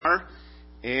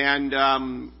And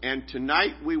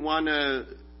tonight we want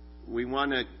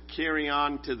to carry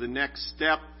on to the next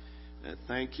step.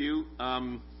 Thank you.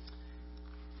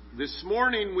 This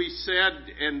morning we said,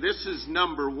 and this is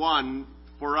number one,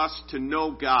 for us to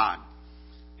know God,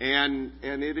 and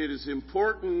it is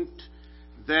important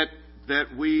that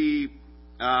we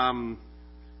know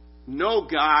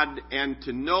God and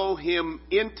to know Him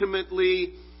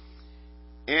intimately,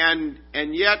 and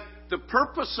yet the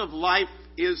purpose of life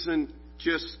isn't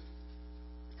just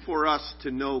for us to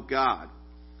know God.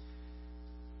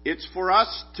 It's for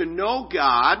us to know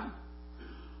God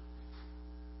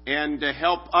and to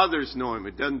help others know Him.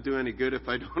 It doesn't do any good if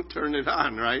I don't turn it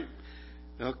on, right?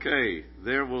 Okay,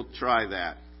 there, we'll try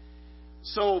that.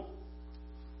 So,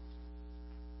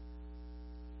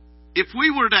 if we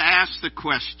were to ask the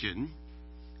question,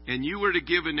 and you were to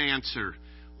give an answer,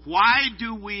 why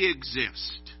do we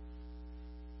exist?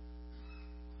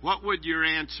 What would your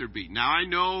answer be? Now, I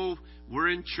know we're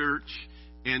in church,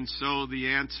 and so the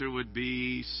answer would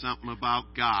be something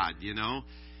about God, you know.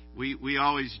 We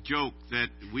always joke that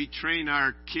we train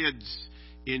our kids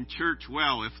in church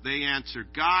well. If they answer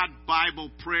God,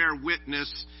 Bible, prayer,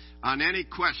 witness on any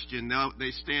question, they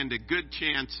stand a good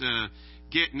chance of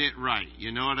getting it right.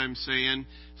 You know what I'm saying?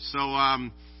 So,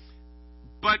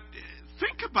 but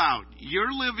think about,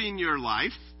 you're living your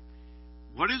life.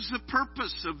 What is the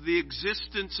purpose of the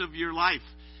existence of your life?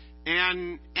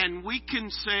 And we can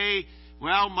say,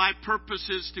 well, my purpose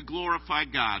is to glorify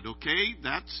God. Okay,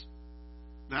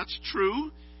 that's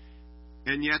true,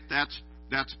 and yet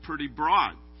that's pretty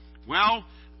broad. Well,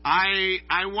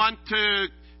 I want to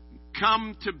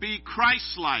come to be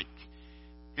Christ-like,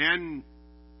 and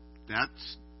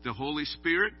that's the Holy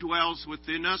Spirit dwells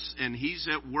within us, and He's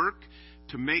at work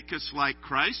to make us like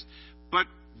Christ. But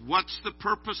what's the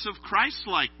purpose of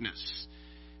Christ-likeness?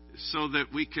 So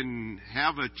that we can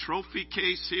have a trophy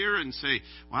case here and say,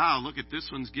 wow, look at this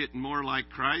one's getting more like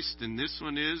Christ and this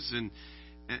one is. And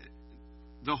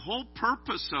the whole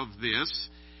purpose of this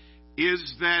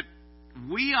is that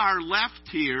we are left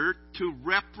here to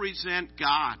represent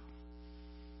God.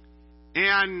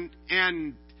 And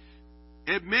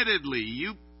admittedly,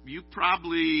 you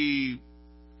probably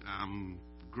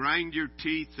grind your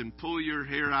teeth and pull your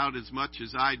hair out as much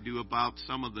as I do about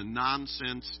some of the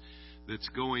nonsense that's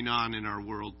going on in our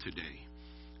world today.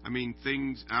 I mean,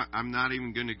 things, I'm not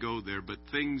even going to go there, but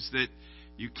things that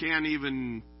you can't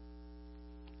even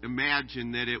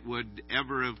imagine that it would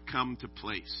ever have come to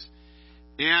place.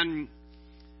 And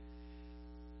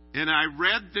I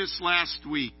read this last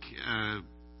week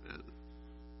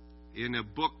in a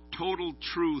book, Total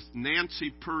Truth.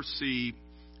 Nancy Percy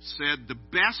said the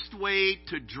best way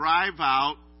to drive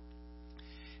out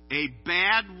a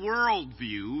bad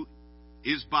worldview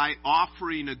is by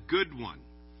offering a good one.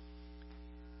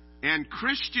 And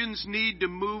Christians need to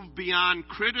move beyond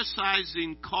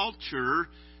criticizing culture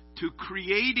to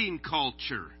creating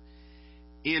culture.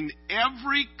 In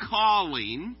every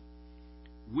calling,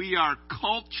 we are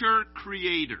culture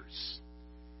creators.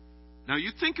 Now you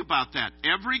think about that.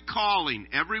 Every calling,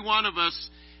 every one of us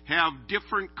have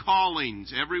different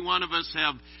callings. Every one of us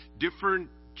have different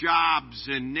jobs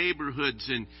and neighborhoods,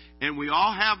 and we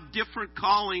all have different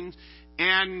callings.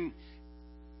 And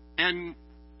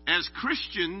as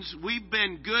Christians, we've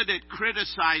been good at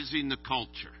criticizing the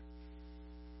culture.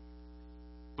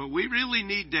 But we really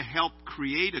need to help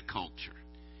create a culture.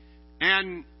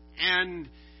 And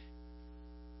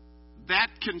that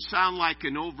can sound like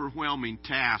an overwhelming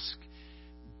task,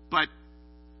 but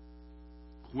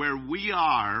where we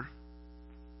are,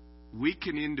 we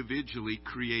can individually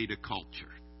create a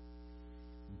culture.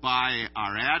 By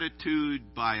our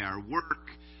attitude, by our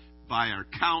work, by our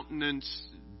countenance,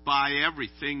 by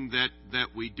everything that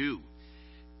we do.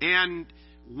 And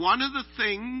one of the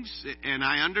things, and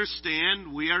I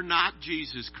understand we are not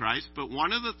Jesus Christ, but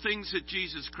one of the things that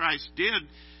Jesus Christ did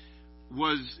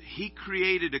was He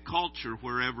created a culture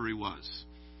wherever He was.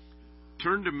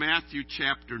 Turn to Matthew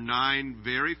chapter 9,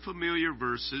 very familiar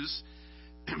verses.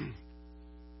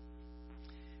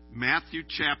 Matthew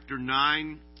chapter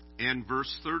 9 and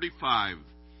verse 35.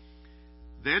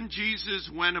 Then Jesus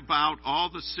went about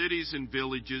all the cities and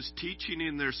villages, teaching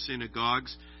in their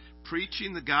synagogues,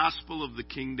 preaching the gospel of the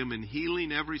kingdom, and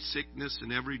healing every sickness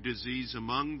and every disease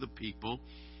among the people.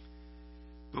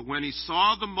 But when He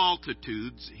saw the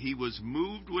multitudes, He was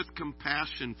moved with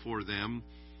compassion for them,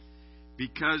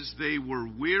 because they were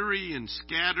weary and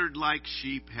scattered like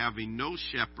sheep, having no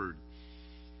shepherd.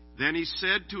 Then He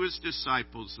said to His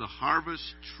disciples, the harvest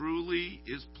truly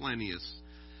is plenteous,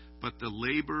 but the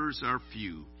laborers are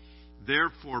few.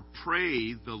 Therefore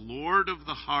pray the Lord of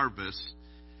the harvest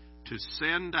to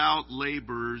send out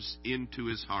laborers into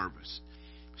his harvest.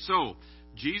 So,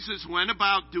 Jesus went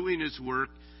about doing his work,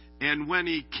 and when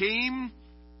he came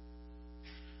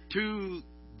to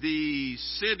the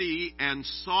city and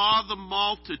saw the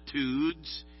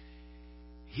multitudes,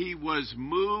 he was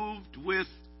moved with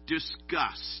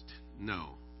disgust.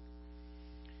 No.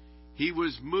 He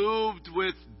was moved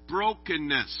with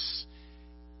brokenness.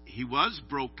 He was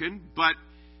broken, but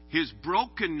his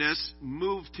brokenness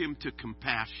moved him to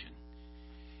compassion.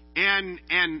 And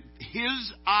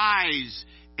his eyes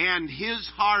and his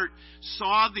heart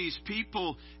saw these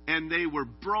people, and they were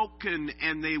broken,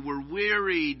 and they were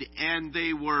wearied, and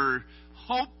they were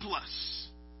hopeless.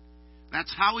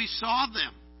 That's how he saw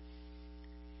them.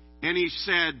 And he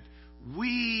said,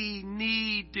 we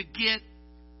need to get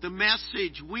the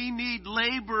message. We need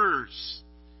laborers.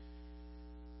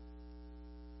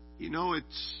 You know,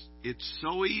 it's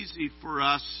so easy for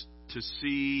us to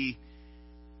see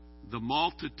the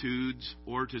multitudes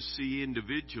or to see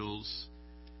individuals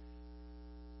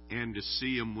and to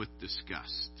see them with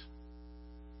disgust.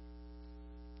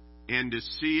 And to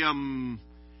see them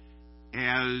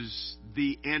as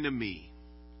the enemy.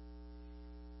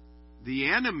 The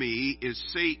enemy is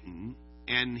Satan,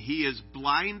 and he has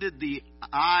blinded the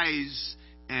eyes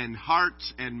and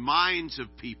hearts and minds of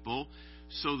people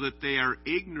so that they are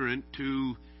ignorant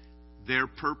to their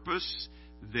purpose,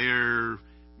 their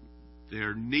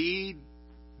need,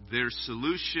 their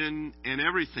solution, and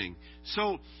everything.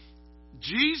 So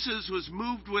Jesus was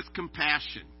moved with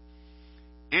compassion.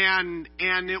 And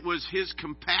it was his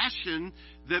compassion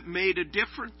that made a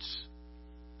difference.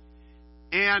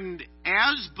 And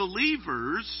as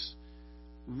believers,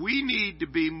 we need to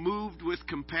be moved with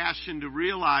compassion to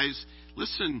realize,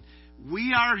 listen,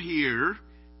 we are here.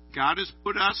 God has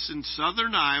put us in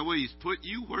southern Iowa. He's put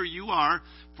you where you are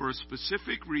for a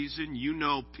specific reason. You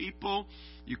know people.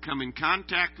 You come in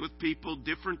contact with people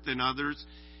different than others.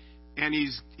 And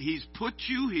He's put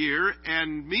you here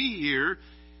and me here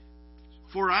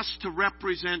for us to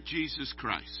represent Jesus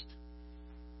Christ.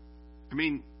 I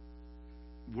mean,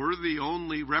 we're the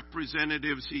only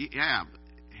representatives He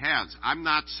has. I'm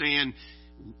not saying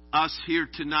us here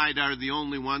tonight are the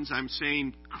only ones. I'm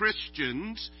saying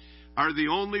Christians are the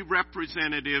only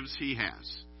representatives He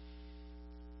has.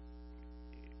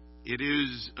 It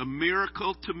is a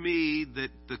miracle to me that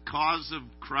the cause of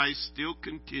Christ still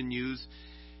continues,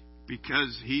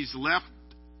 because He's left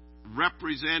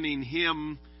representing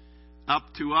Him up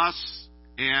to us,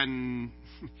 and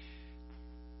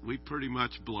we pretty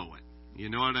much blow it. You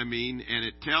know what I mean? And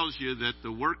it tells you that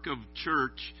the work of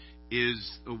church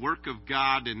is a work of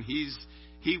God, and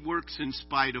He works in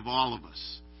spite of all of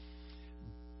us.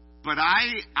 But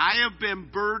I have been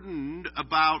burdened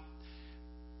about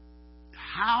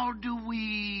how do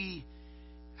we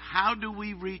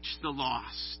reach the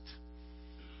lost?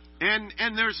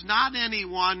 And there's not any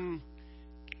one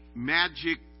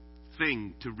magic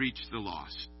thing to reach the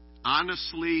lost.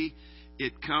 Honestly,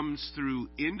 it comes through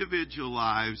individual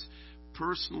lives,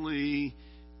 personally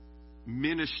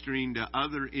ministering to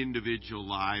other individual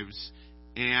lives,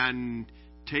 and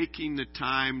taking the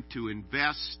time to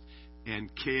invest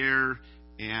and care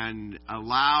and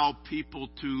allow people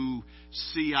to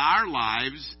see our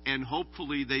lives, and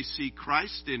hopefully they see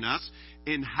Christ in us,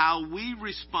 in how we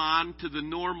respond to the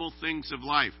normal things of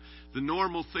life. The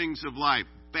normal things of life,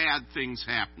 bad things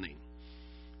happening.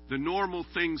 The normal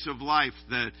things of life,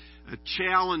 the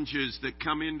challenges that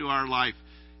come into our life.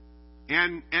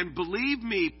 And believe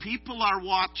me, people are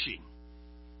watching.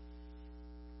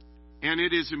 And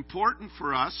it is important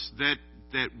for us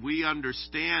that we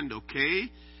understand,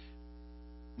 okay,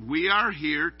 we are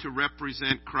here to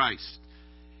represent Christ.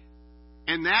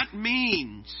 And that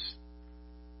means,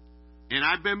 and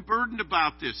I've been burdened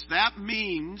about this, that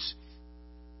means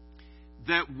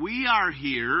that we are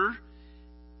here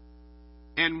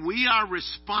and we are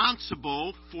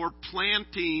responsible for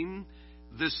planting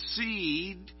the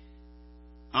seed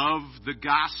of the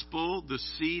gospel, the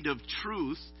seed of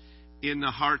truth in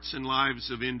the hearts and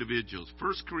lives of individuals.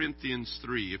 1 Corinthians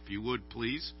 3, if you would,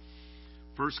 please.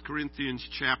 1 Corinthians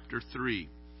chapter 3.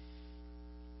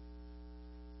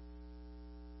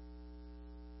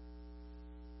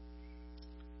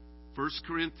 First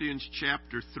Corinthians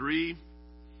chapter 3.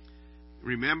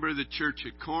 Remember, the church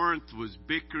at Corinth was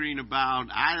bickering about,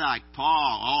 I like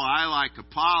Paul. Oh, I like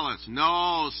Apollos.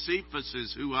 No, Cephas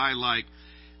is who I like.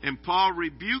 And Paul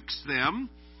rebukes them,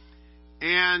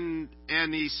 and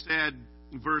he said,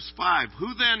 verse 5, Who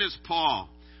then is Paul?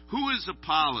 Who is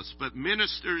Apollos, but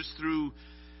ministers through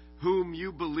whom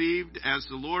you believed, as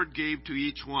the Lord gave to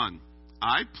each one?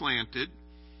 I planted,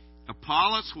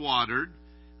 Apollos watered,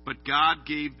 but God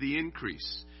gave the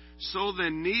increase. So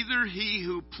then neither he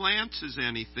who plants is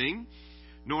anything,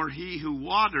 nor he who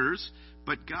waters,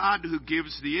 but God who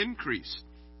gives the increase.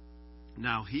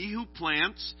 Now he who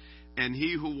plants and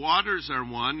he who waters are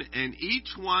one, and each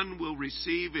one will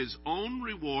receive his own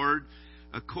reward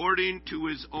according to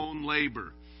his own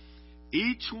labor.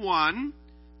 Each one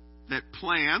that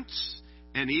plants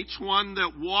and each one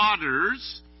that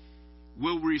waters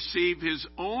will receive his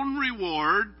own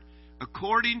reward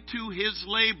according to his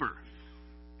labor.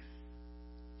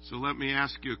 So let me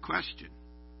ask you a question.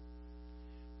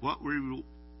 What rewards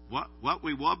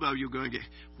are you going to get?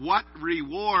 What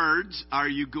rewards are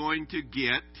you going to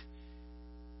get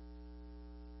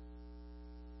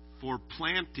for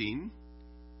planting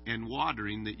and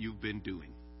watering that you've been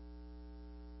doing?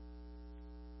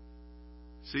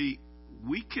 See,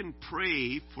 we can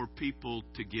pray for people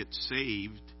to get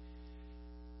saved,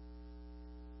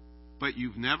 but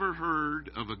you've never heard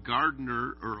of a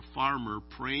gardener or a farmer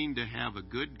praying to have a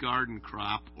good garden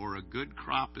crop or a good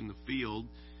crop in the field,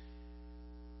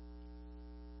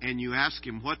 and you ask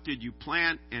him, what did you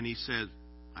plant? And he says,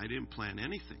 I didn't plant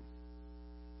anything.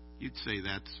 You'd say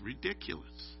that's ridiculous.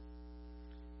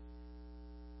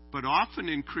 But often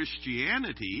in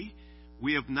Christianity,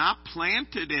 we have not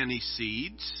planted any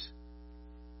seeds,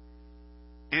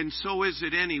 and so is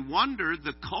it any wonder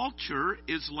the culture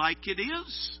is like it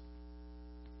is?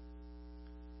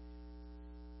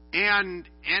 And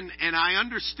I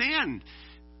understand.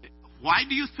 Why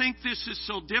do you think this is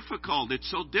so difficult?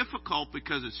 It's so difficult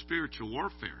because it's spiritual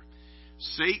warfare.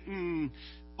 Satan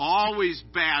always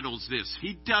battles this.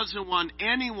 He doesn't want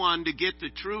anyone to get the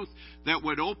truth that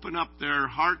would open up their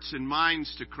hearts and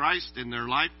minds to Christ and their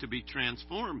life to be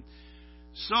transformed.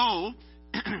 So,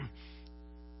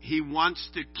 he wants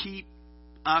to keep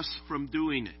us from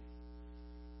doing it.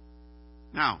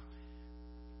 Now,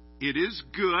 it is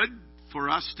good for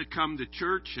us to come to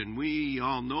church, and we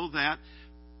all know that,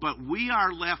 but we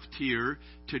are left here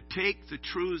to take the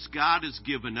truths God has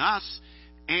given us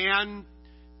and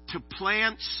to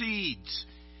plant seeds.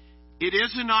 It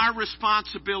isn't our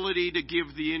responsibility to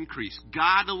give the increase.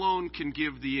 God alone can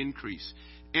give the increase.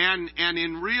 And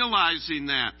in realizing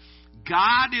that,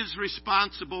 God is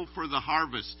responsible for the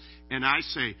harvest. And I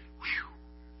say, whew,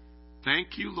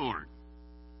 thank you, Lord.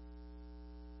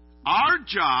 Our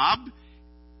job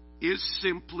is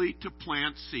simply to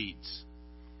plant seeds.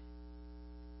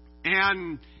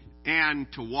 And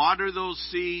to water those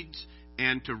seeds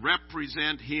and to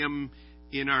represent Him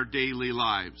in our daily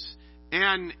lives.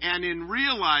 And in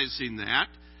realizing that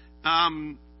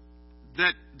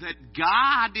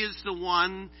God is the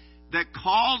one that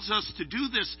calls us to do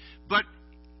this. But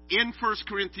in 1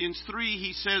 Corinthians 3,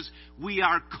 he says, we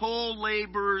are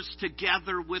co-laborers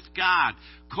together with God.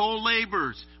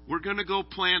 Co-laborers. We're going to go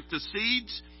plant the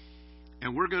seeds,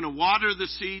 and we're going to water the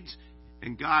seeds,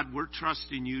 and God, we're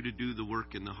trusting you to do the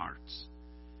work in the hearts.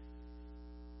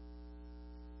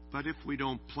 But if we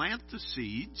don't plant the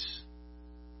seeds,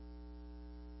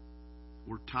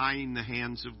 we're tying the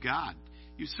hands of God.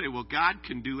 You say, well, God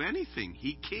can do anything.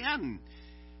 He can.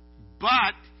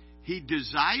 But He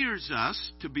desires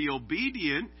us to be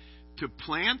obedient, to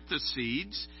plant the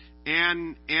seeds,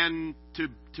 and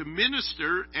to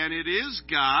minister, and it is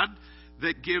God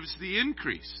that gives the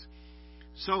increase.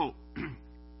 So,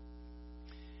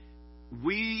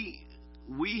 we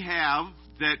have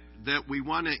that we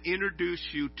want to introduce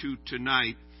you to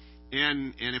tonight,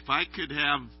 and if I could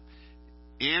have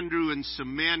Andrew and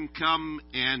some men come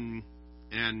and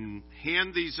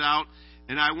hand these out,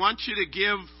 and I want you to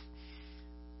give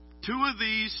 2 of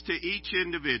these to each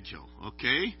individual,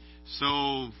 okay?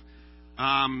 So,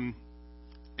 and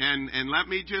let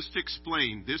me just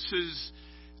explain. This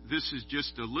is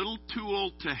just a little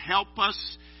tool to help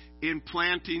us in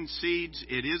planting seeds.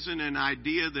 It isn't an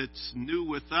idea that's new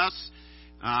with us.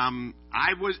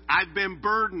 I've been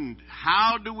burdened.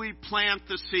 How do we plant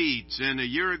the seeds? And a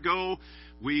year ago,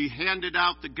 we handed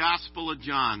out the Gospel of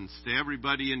John to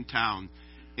everybody in town.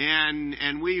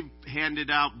 And we've handed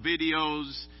out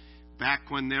videos back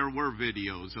when there were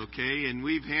videos, okay? And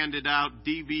we've handed out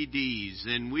DVDs,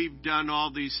 and we've done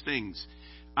all these things.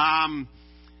 And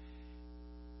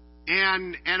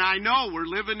I know we're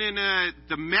living in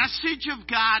the message of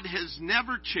God has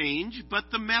never changed,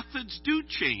 but the methods do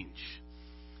change.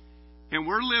 And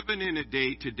we're living in a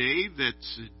day today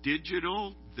that's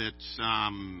digital, that's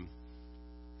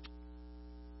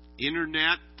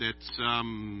internet, that's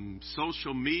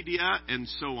social media, and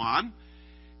so on.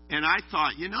 And I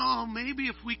thought, maybe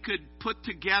if we could put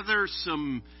together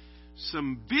some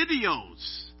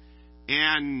videos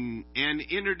and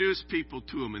introduce people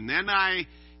to them. And then I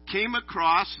came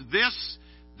across this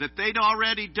that they'd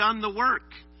already done the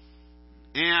work.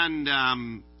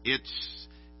 And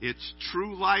it's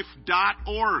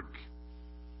truelife.org.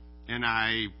 And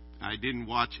I didn't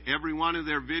watch every one of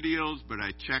their videos, but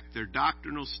I checked their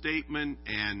doctrinal statement,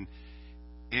 and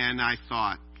I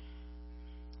thought,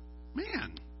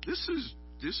 man, this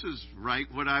is right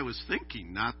what I was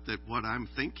thinking. Not that what I'm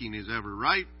thinking is ever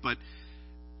right, but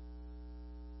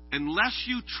unless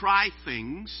you try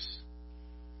things,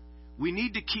 we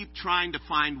need to keep trying to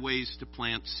find ways to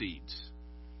plant seeds.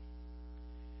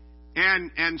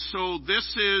 And so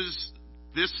this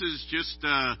is just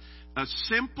a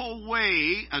simple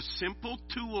way, a simple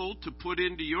tool to put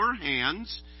into your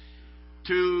hands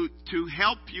to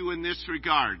help you in this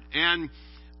regard. And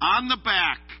on the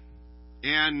back,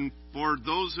 and for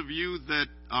those of you that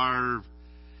are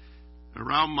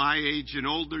around my age and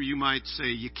older, you might say,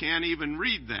 you can't even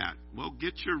read that. Well,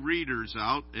 get your readers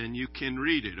out and you can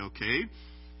read it, okay?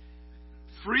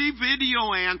 Free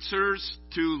video answers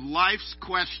to life's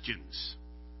questions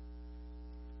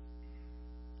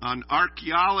on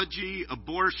archaeology,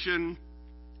 abortion,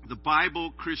 the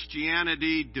Bible,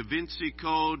 Christianity, Da Vinci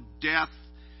Code, death,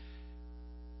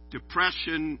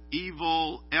 depression,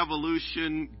 evil,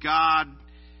 evolution, God,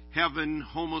 heaven,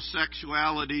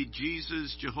 homosexuality,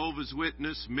 Jesus, Jehovah's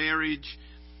Witness, marriage,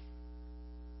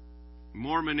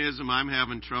 Mormonism, I'm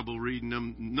having trouble reading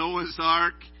them, Noah's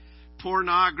Ark,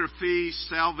 pornography,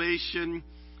 salvation,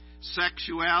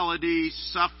 sexuality,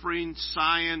 suffering,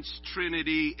 science,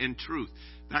 Trinity, and truth.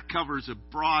 That covers a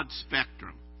broad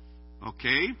spectrum.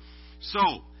 Okay? So,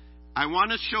 I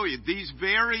want to show you. These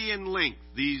vary in length,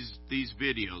 these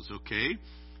videos, okay?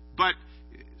 But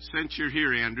since you're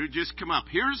here, Andrew, just come up.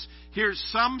 Here's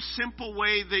some simple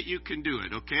way that you can do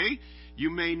it, okay? You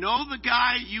may know the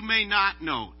guy, you may not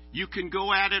know. You can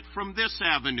go at it from this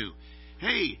avenue.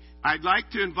 Hey, I'd like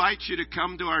to invite you to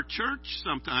come to our church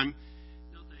sometime.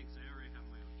 No thanks, I already have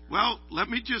my own church. Well, let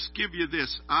me just give you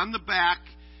this. On the back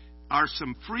are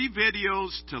some free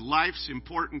videos to life's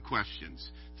important questions.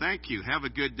 Thank you. Have a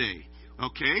good day.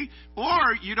 Okay?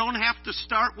 Or you don't have to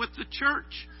start with the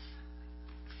church.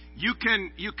 You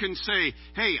can say,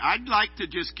 hey, I'd like to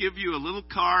just give you a little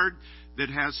card that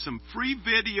has some free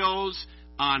videos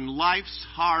on life's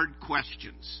hard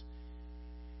questions.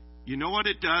 You know what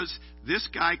it does? This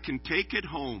guy can take it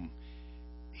home.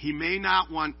 He may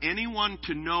not want anyone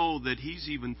to know that he's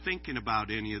even thinking about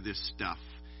any of this stuff.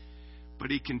 But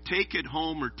he can take it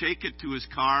home or take it to his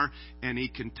car, and he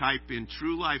can type in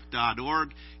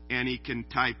truelife.org, and he can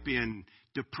type in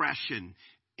depression,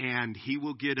 and he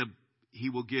will get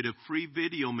a free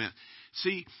video.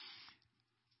 See,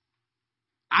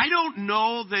 I don't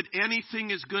know that anything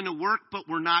is going to work, but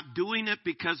we're not doing it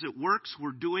because it works.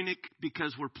 We're doing it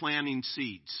because we're planting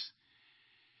seeds.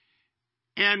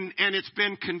 And it's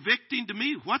been convicting to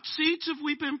me. What seeds have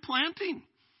we been planting?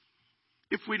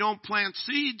 If we don't plant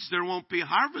seeds, there won't be a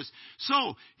harvest.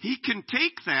 So he can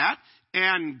take that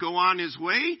and go on his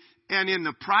way, and in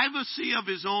the privacy of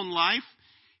his own life,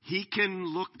 he can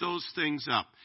look those things up.